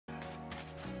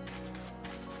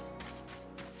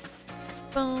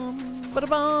Bum,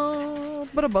 ba-da-bum,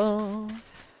 ba-da-bum.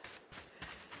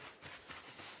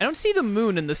 I don't see the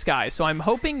moon in the sky, so I'm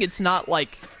hoping it's not,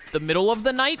 like, the middle of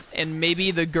the night, and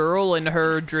maybe the girl and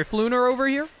her Drifloon are over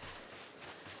here.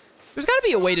 There's gotta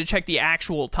be a way to check the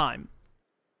actual time.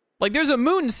 Like, there's a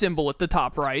moon symbol at the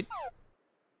top right.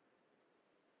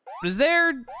 But is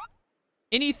there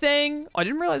anything? Oh, I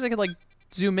didn't realize I could, like,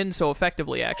 zoom in so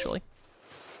effectively, actually.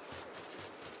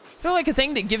 Is there, like, a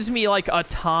thing that gives me, like, a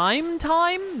time?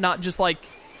 Not just, like,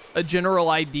 a general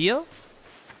idea?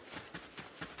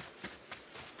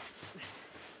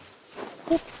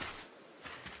 Whoop.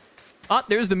 Ah,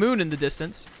 there's the moon in the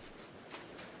distance.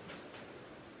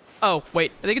 Oh,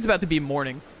 wait. I think it's about to be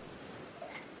morning.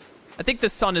 I think the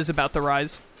sun is about to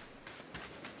rise.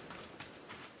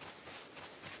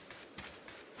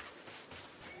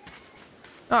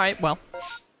 Alright, well.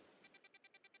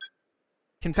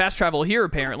 Can fast travel here,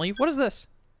 apparently. What is this?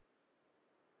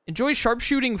 Enjoy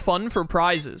sharpshooting fun for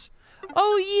prizes.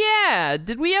 Oh, yeah!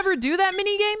 Did we ever do that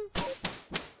minigame?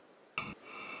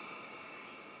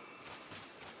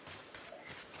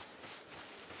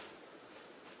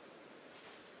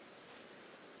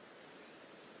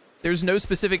 There's no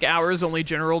specific hours, only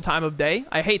general time of day.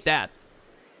 I hate that.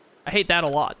 I hate that a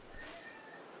lot.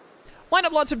 Line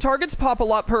up lots of targets, pop a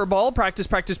lot per ball, practice,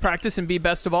 practice, practice, and be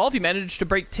best of all. If you manage to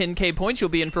break 10k points, you'll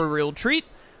be in for a real treat.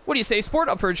 What do you say, sport?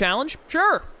 Up for a challenge?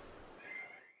 Sure.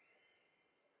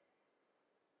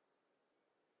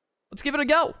 Let's give it a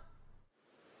go.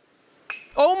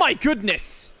 Oh my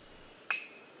goodness.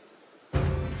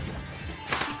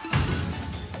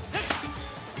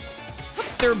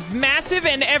 They're massive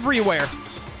and everywhere.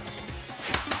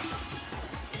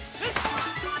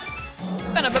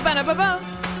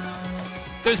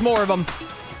 There's more of them.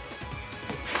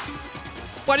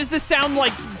 Why does this sound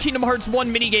like Kingdom Hearts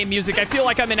 1 minigame music? I feel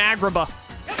like I'm in Agrabah.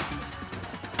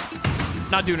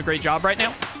 Not doing a great job right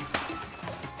now.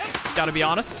 Gotta be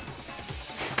honest.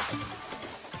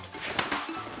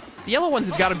 The yellow ones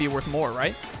have got to be worth more,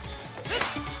 right?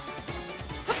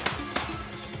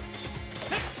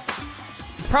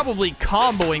 It's probably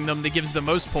comboing them that gives the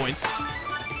most points.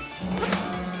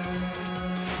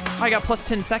 I got plus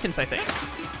 10 seconds, I think.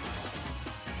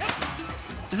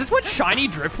 Is this what shiny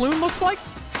Drifloon looks like?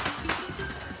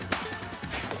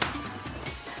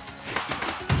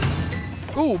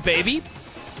 Ooh, baby.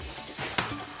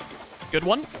 Good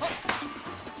one.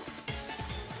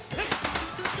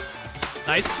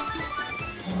 Nice.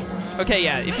 Okay,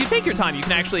 yeah, if you take your time, you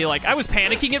can actually, like, I was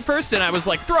panicking at first, and I was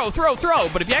like, throw, throw, throw,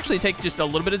 but if you actually take just a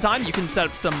little bit of time, you can set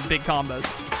up some big combos.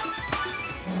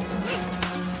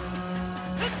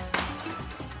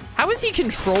 How is he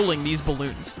controlling these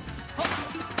balloons?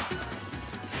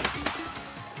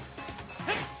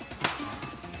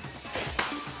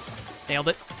 Nailed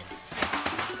it.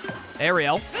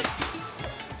 Ariel.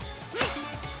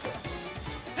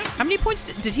 How many points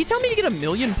did he tell me to get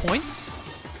 1,000,000 points?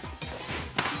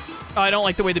 Oh, I don't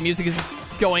like the way the music is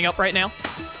going up right now.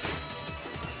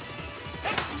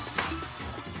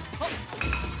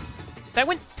 That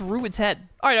went through its head.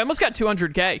 All right, I almost got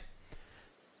 200k.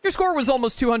 Your score was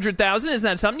almost 200,000. Isn't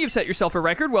that something? You've set yourself a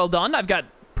record. Well done. I've got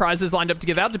prizes lined up to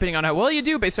give out depending on how well you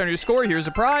do. Based on your score, here's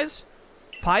a prize.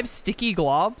 5 sticky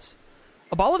globs.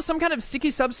 A ball of some kind of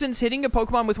sticky substance hitting a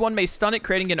Pokemon with one may stun it,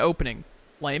 creating an opening.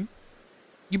 Lame.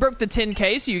 You broke the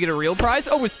 10k, so you get a real prize.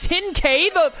 Oh, was 10k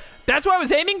that's what I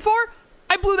was aiming for?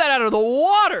 I blew that out of the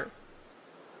water.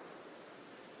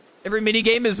 Every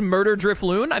minigame is murder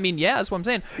Drifloon. I mean, yeah, that's what I'm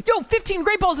saying. Yo, 15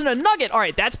 great balls and a nugget. All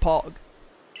right, that's Pog.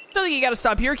 Don't think you gotta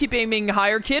stop here. Keep aiming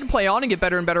higher, kid. Play on and get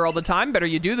better and better all the time. Better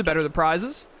you do, the better the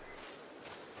prizes.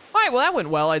 All right, well, that went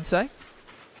well, I'd say.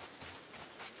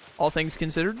 All things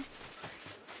considered.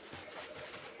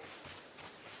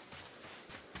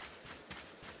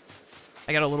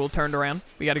 I got a little turned around.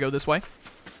 We gotta go this way.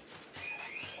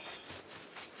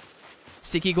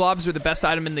 Sticky globs are the best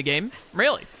item in the game.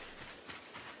 Really?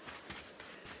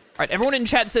 All right, everyone in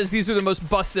chat says these are the most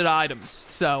busted items,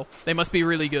 so they must be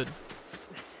really good.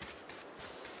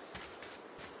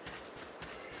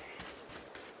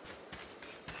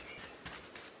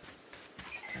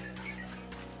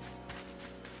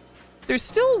 There's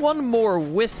still one more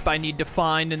wisp I need to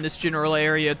find in this general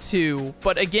area too,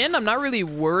 but again, I'm not really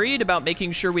worried about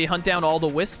making sure we hunt down all the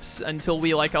wisps until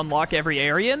we, like, unlock every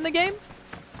area in the game.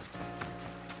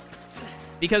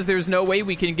 Because there's no way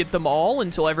we can get them all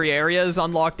until every area is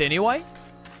unlocked anyway.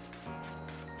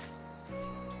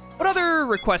 What other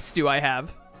requests do I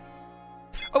have?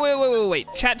 Oh, wait.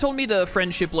 Chat told me the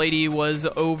friendship lady was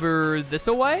over this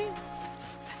away?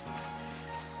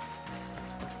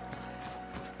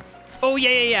 Oh,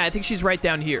 yeah. I think she's right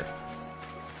down here.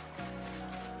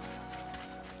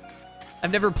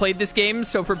 I've never played this game,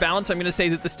 so for balance, I'm going to say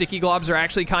that the sticky globs are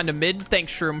actually kind of mid.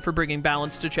 Thanks, Shroom, for bringing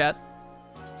balance to chat.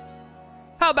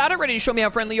 How about it? Ready to show me how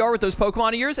friendly you are with those Pokemon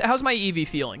of yours? How's my Eevee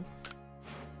feeling?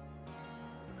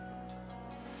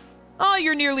 Oh,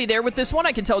 you're nearly there with this one.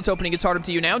 I can tell it's opening its heart up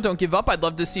to you now. Don't give up. I'd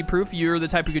love to see proof you're the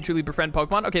type who could truly befriend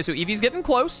Pokemon. Okay, so Eevee's getting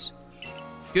close.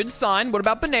 Good sign. What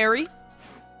about Baneri?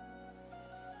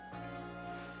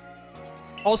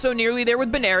 Also nearly there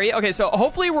with Baneri. Okay, so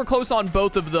hopefully we're close on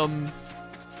both of them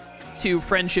to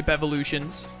friendship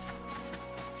evolutions.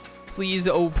 Please,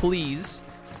 oh please.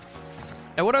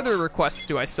 Now, what other requests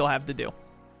do I still have to do?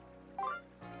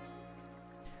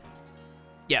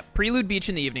 Yeah, Prelude Beach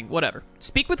in the evening. Whatever.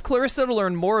 Speak with Clarissa to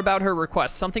learn more about her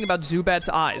request. Something about Zubat's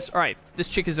eyes. All right, this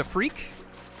chick is a freak.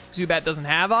 Zubat doesn't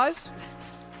have eyes.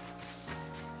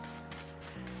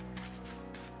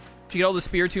 Did you get all the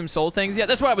Spiritomb Soul things? Yeah,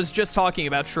 that's what I was just talking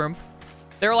about, Shroom.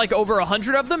 There are like over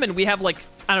 100 of them, and we have like,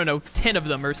 I don't know, 10 of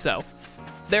them or so.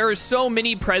 There are so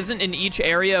many present in each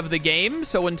area of the game,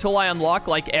 so until I unlock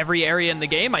like every area in the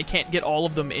game, I can't get all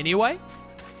of them anyway.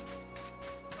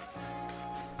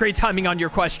 Great timing on your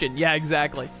question. Yeah,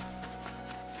 exactly.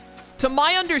 To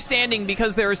my understanding,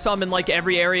 because there are some in like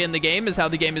every area in the game is how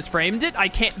the game has framed it, I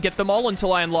can't get them all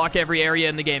until I unlock every area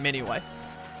in the game anyway.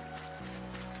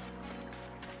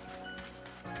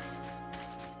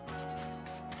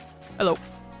 Hello.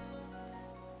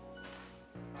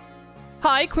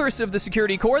 Hi, Clarissa of the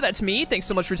Security Corps, that's me. Thanks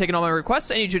so much for taking on my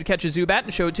request. I need you to catch a Zubat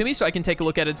and show it to me so I can take a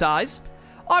look at its eyes.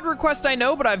 Odd request, I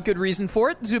know, but I have good reason for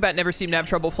it. Zubat never seemed to have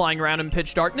trouble flying around in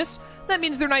pitch darkness. That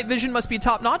means their night vision must be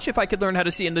top-notch. If I could learn how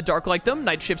to see in the dark like them,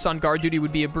 night shifts on guard duty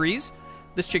would be a breeze.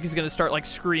 This chick is going to start, like,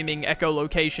 screaming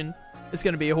echolocation. It's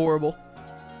going to be horrible.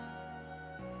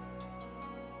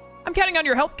 I'm counting on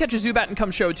your help. Catch a Zubat and come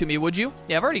show it to me, would you?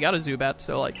 Yeah, I've already got a Zubat,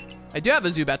 so, like, I do have a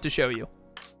Zubat to show you.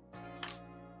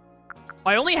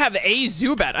 I only have a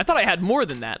Zubat. I thought I had more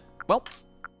than that. Well,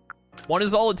 one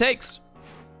is all it takes.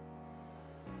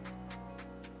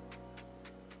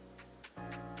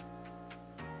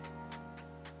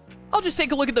 I'll just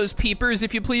take a look at those peepers,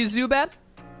 if you please, Zubat.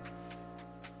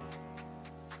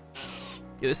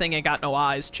 Dude, this thing ain't got no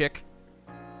eyes, chick.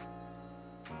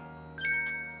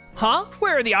 Huh?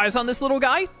 Where are the eyes on this little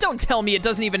guy? Don't tell me it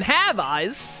doesn't even have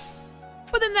eyes.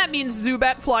 But then that means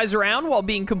Zubat flies around while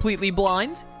being completely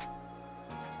blind.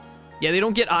 Yeah, they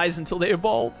don't get eyes until they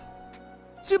evolve.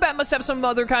 Zubat must have some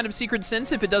other kind of secret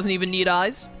sense if it doesn't even need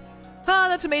eyes. Huh,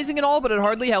 that's amazing and all, but it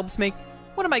hardly helps me.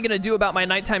 What am I gonna do about my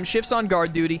nighttime shifts on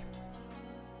guard duty?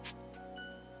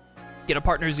 Get a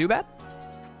partner Zubat?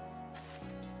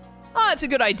 Ah, that's a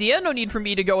good idea. No need for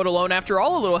me to go it alone after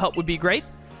all. A little help would be great.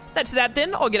 That's that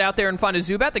then. I'll get out there and find a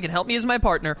Zubat that can help me as my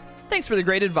partner. Thanks for the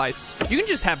great advice. You can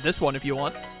just have this one if you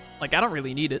want. Like, I don't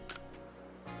really need it.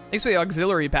 Thanks for the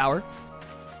auxiliary power.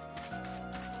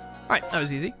 Alright, that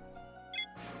was easy.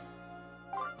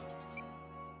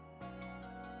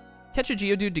 Catch a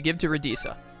Geodude to give to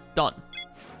Radisa. Done.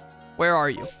 Where are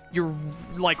you? You're,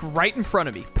 like, right in front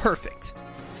of me. Perfect.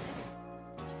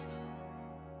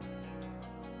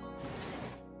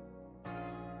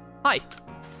 Hi.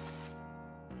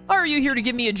 Are you here to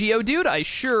give me a Geodude? I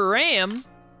sure am.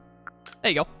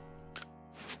 There you go.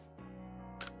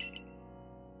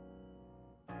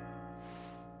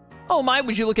 Oh my,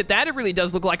 would you look at that? It really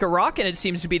does look like a rock, and it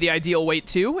seems to be the ideal weight,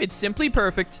 too. It's simply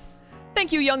perfect.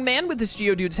 Thank you, young man. With this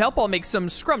Geodude's help, I'll make some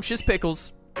scrumptious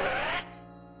pickles.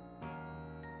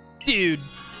 Dude.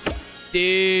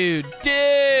 Dude.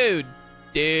 Dude.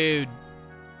 Dude.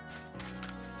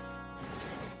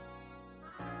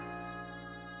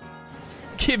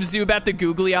 Give Zubat the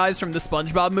googly eyes from the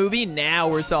SpongeBob movie? Now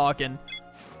we're talking.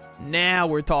 Now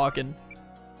we're talking.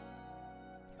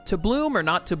 To bloom or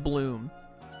not to bloom?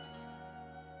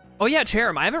 Oh yeah,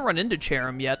 Cherim. I haven't run into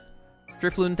Cherim yet.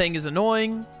 Drifloon thing is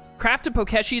annoying. Craft a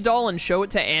Pokeshi doll and show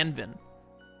it to Anvin.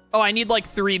 Oh, I need like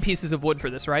 3 pieces of wood for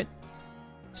this, right?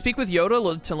 Speak with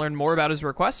Yoda to learn more about his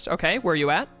request. Okay, where are you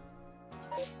at?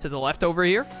 To the left over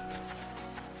here.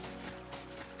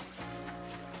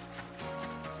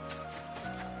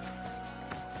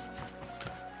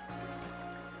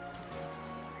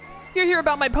 You're here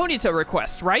about my Ponyta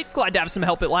request, right? Glad to have some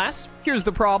help at last. Here's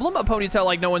the problem. A Ponyta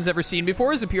like no one's ever seen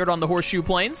before has appeared on the Horseshoe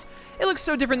Plains. It looks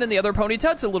so different than the other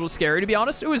Ponyta, it's a little scary, to be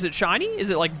honest. Ooh, is it shiny?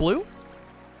 Is it, like, blue?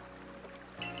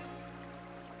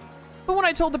 But when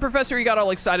I told the professor, he got all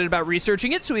excited about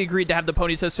researching it, so he agreed to have the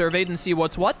Ponyta surveyed and see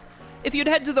what's what. If you'd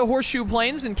head to the Horseshoe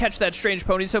Plains and catch that strange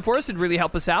Ponyta for us, it'd really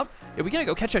help us out. Are we gonna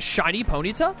go catch a shiny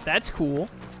Ponyta? That's cool.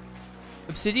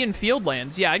 Obsidian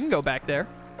Fieldlands. Yeah, I can go back there.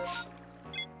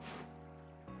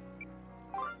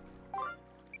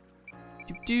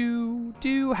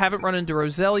 Haven't run into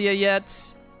Roselia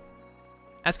yet.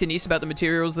 Ask a niece about the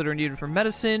materials that are needed for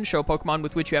medicine. Show a Pokemon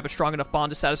with which you have a strong enough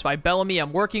bond to satisfy Bellamy.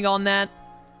 I'm working on that.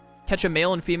 Catch a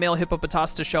male and female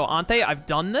Hippopotas to show Ante. I've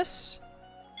done this.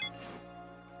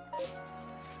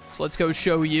 So let's go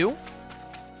show you.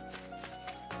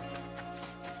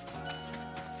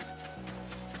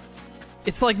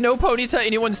 It's like no Ponyta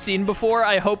anyone's seen before.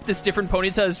 I hope this different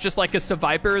Ponyta is just like a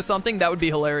Seviper or something. That would be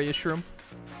hilarious, Shroom.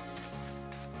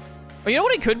 Oh, you know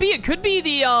what it could be? It could be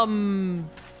the,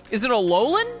 is it a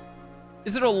Alolan?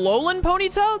 Is it a Alolan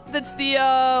Ponyta that's the,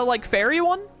 like, fairy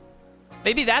one?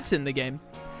 Maybe that's in the game.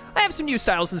 I have some new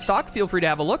styles in stock. Feel free to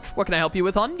have a look. What can I help you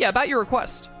with, hon? Yeah, about your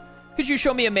request. Could you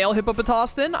show me a male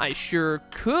Hippopotas, then? I sure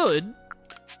could.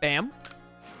 Bam.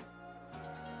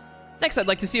 Next, I'd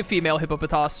like to see a female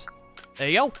Hippopotas. There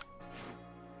you go.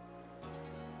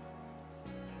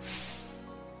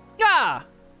 Ah!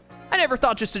 I never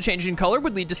thought just a change in color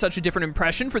would lead to such a different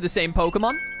impression for the same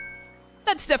Pokemon.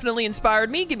 That's definitely inspired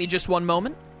me. Give me just one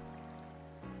moment.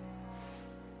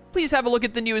 Please have a look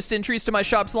at the newest entries to my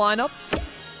shop's lineup.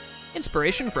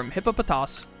 Inspiration from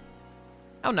Hippopotas.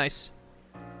 How nice.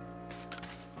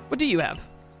 What do you have?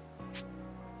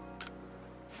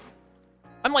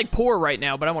 I'm like poor right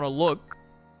now, but I want to look.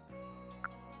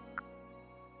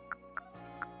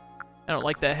 I don't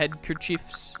like the head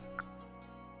kerchiefs.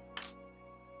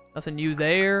 Nothing new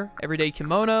there. Everyday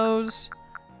kimonos.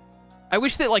 I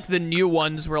wish that, like, the new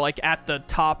ones were, like, at the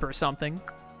top or something.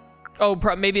 Oh,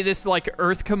 maybe this, like,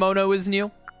 earth kimono is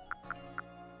new.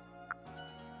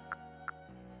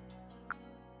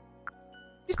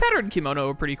 These patterned kimono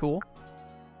are pretty cool.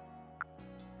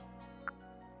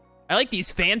 I like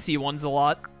these fancy ones a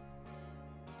lot.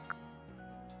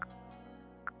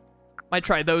 Might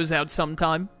try those out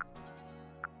sometime.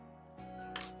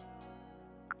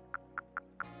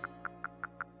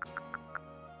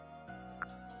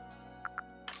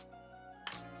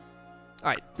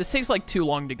 Alright, this takes like too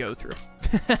long to go through.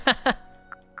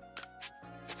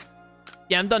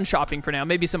 Yeah, I'm done shopping for now.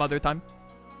 Maybe some other time.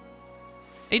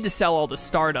 I need to sell all the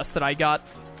Stardust that I got.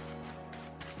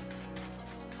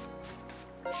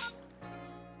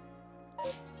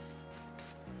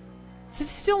 Is it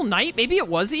still night? Maybe it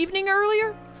was evening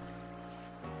earlier?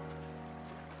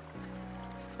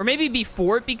 Or maybe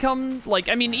before it become, like,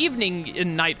 I mean, evening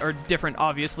and night are different,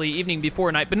 obviously. Evening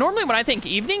before night. But normally when I think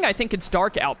evening, I think it's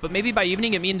dark out. But maybe by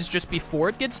evening it means just before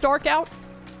it gets dark out?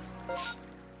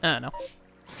 I don't know.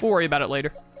 We'll worry about it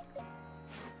later.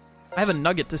 I have a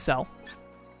nugget to sell.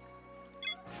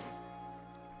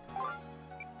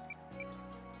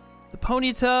 The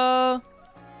Ponyta.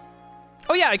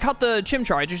 Oh yeah, I caught the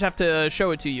Chimchar. I just have to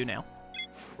show it to you now.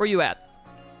 Where you at?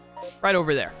 Right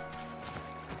over there.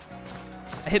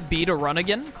 I hit B to run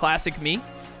again. Classic me.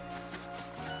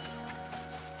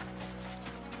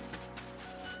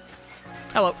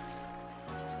 Hello.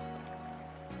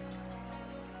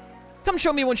 Come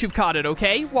show me once you've caught it,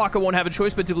 okay? Waka won't have a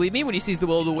choice but to believe me when he sees the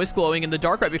will-o'-the-wisp glowing in the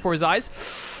dark right before his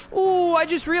eyes. Ooh, I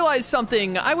just realized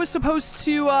something. I was supposed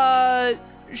to,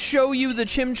 show you the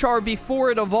Chimchar before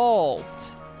it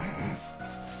evolved.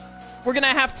 We're gonna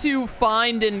have to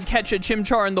find and catch a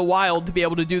Chimchar in the wild to be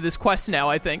able to do this quest now,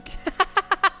 I think.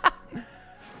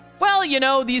 Well, you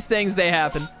know, these things, they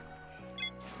happen.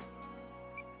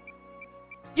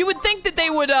 You would think that they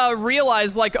would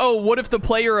realize, like, oh, what if the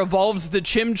player evolves the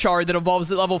Chimchar that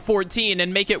evolves at level 14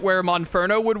 and make it where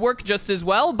Monferno would work just as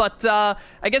well? But I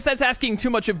guess that's asking too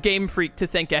much of Game Freak to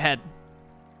think ahead.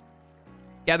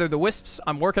 Gather the wisps.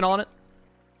 I'm working on it.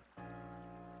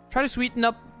 Try to sweeten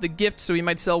up the gift so we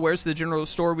might sell wares to the general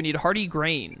store. We need hearty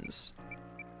grains.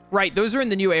 Right, those are in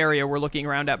the new area we're looking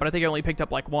around at, but I think I only picked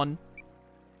up, like, one.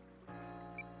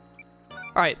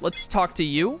 All right, let's talk to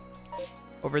you.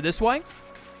 Over this way.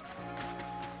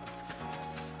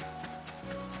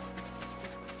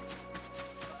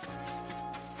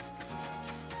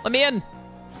 Let me in.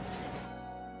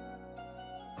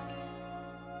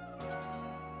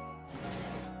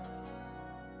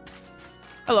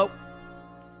 Hello.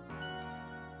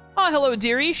 Oh, hello,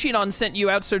 dearie. Shinon sent you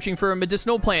out searching for a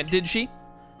medicinal plant, did she?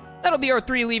 That'll be our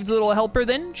three-leaved little helper,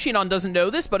 then. Shinon doesn't know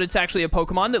this, but it's actually a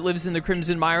Pokemon that lives in the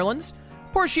Crimson Mirelands.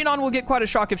 Poor Shinon will get quite a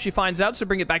shock if she finds out, so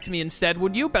bring it back to me instead,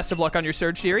 would you? Best of luck on your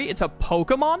search, dearie. It's a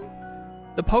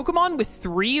Pokemon? The Pokemon with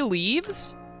 3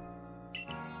 leaves?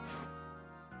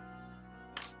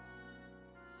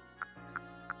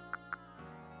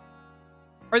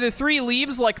 Are the 3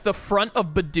 leaves like the front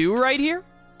of Badoo right here?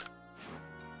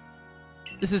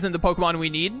 This isn't the Pokemon we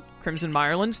need. Crimson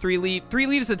Mirelands, 3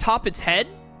 leaves atop its head?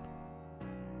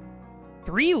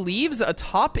 3 leaves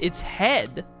atop its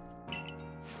head?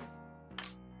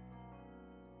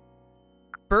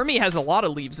 Burmy has a lot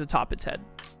of leaves atop its head.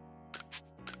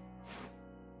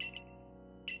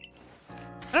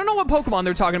 I don't know what Pokemon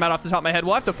they're talking about off the top of my head.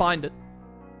 We'll have to find it.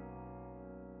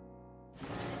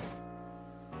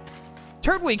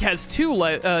 Turtwig has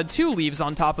two leaves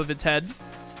on top of its head.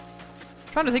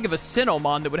 I'm trying to think of a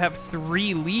Sinnomon that would have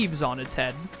 3 leaves on its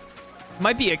head.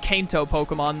 Might be a Kanto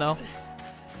Pokemon, though.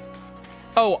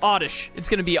 Oh, Oddish. It's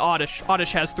going to be Oddish.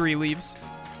 Oddish has 3 leaves.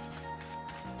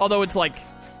 Although it's like...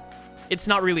 It's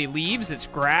not really leaves, it's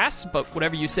grass, but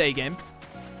whatever you say, game.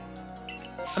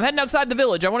 I'm heading outside the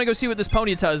village. I want to go see what this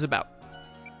Ponyta is about.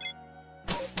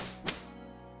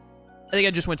 I think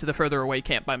I just went to the further away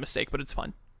camp by mistake, but it's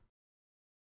fine.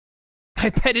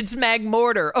 I bet it's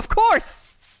Magmortar. Of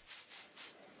course!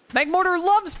 Magmortar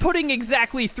loves putting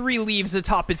exactly 3 leaves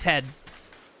atop its head.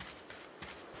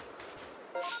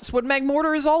 That's what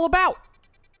Magmortar is all about.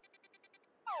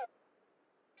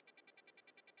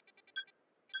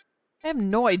 I have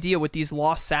no idea what these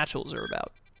lost satchels are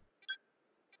about.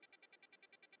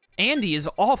 Andy is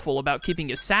awful about keeping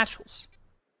his satchels.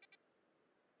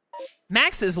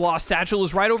 Max's lost satchel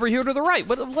is right over here to the right.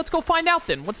 Let's go find out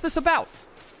then. What's this about?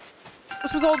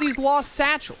 What's with all these lost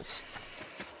satchels?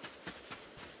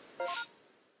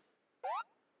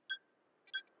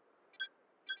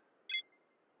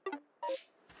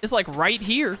 It's like right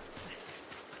here.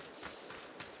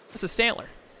 It's a Stantler.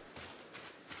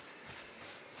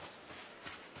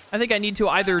 I think I need to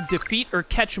either defeat or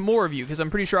catch more of you, because I'm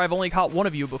pretty sure I've only caught one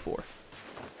of you before.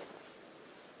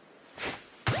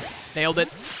 Nailed it.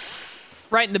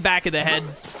 Right in the back of the head.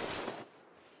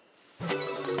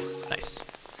 Nice.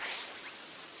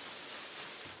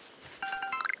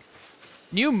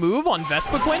 New move on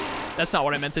Vespiquen? That's not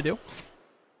what I meant to do.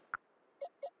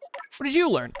 What did you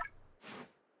learn?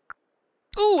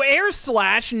 Ooh, Air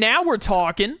Slash. Now we're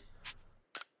talking.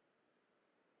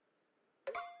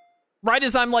 Right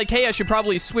as I'm like, hey, I should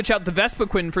probably switch out the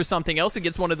Vespiquen for something else, it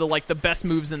gets one of the, like, the best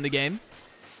moves in the game.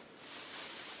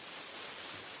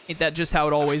 Ain't that just how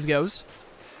it always goes?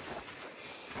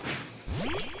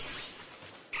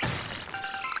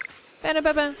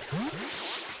 Ba-da-ba-ba.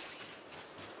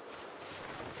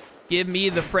 Give me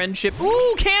the friendship.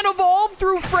 Ooh, can't evolve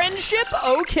through friendship?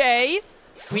 Okay.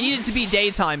 We need it to be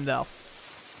daytime, though.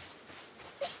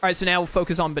 Alright, so now we'll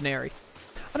focus on Baneri.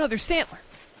 Another Stantler.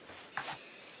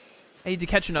 I need to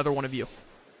catch another one of you.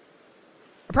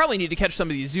 I probably need to catch some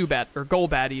of these Zubat, or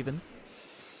Golbat, even.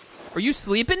 Are you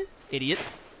sleeping? Idiot.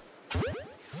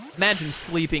 Imagine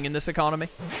sleeping in this economy.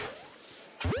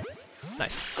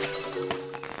 Nice.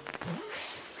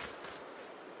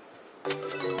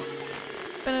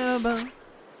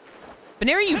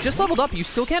 Baneri, you just leveled up. You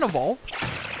still can't evolve?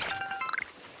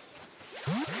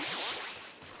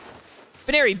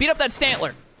 Baneri, beat up that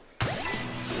Stantler.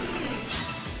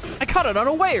 I caught it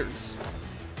unawares.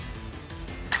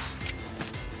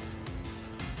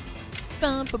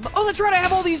 Oh, that's right. I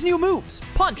have all these new moves.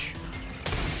 Punch.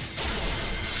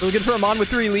 Looking for a Mon with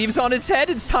 3 leaves on its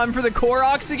head? It's time for the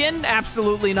Koroks again?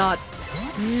 Absolutely not.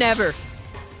 Never.